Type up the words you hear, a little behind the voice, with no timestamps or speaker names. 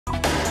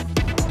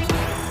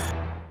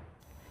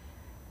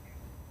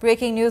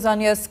Breaking news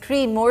on your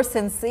screen, more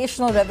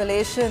sensational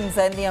revelations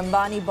in the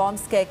Ambani bomb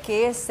scare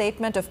case.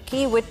 Statement of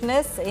key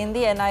witness in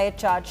the NIA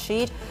charge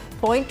sheet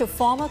point to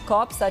former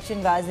cop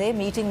Sachin Vaze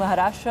meeting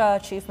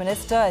Maharashtra Chief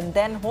Minister and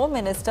then Home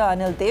Minister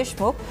Anil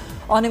Deshmukh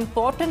on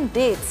important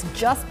dates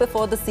just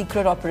before the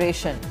secret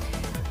operation.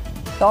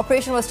 The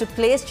operation was to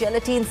place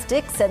gelatine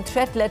sticks and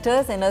threat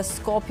letters in a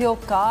Scorpio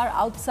car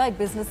outside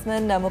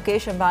businessman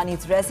Mukesh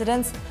Ambani's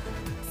residence.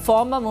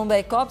 Former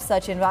Mumbai cop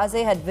Sachin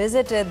Vaze had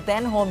visited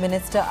then Home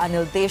Minister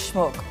Anil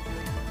Deshmukh.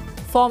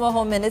 Former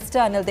Home Minister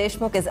Anil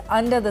Deshmukh is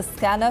under the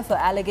scanner for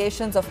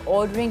allegations of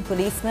ordering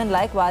policemen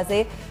like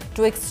Vaze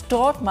to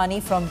extort money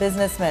from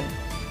businessmen.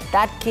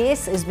 That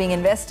case is being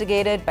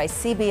investigated by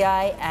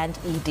CBI and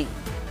ED.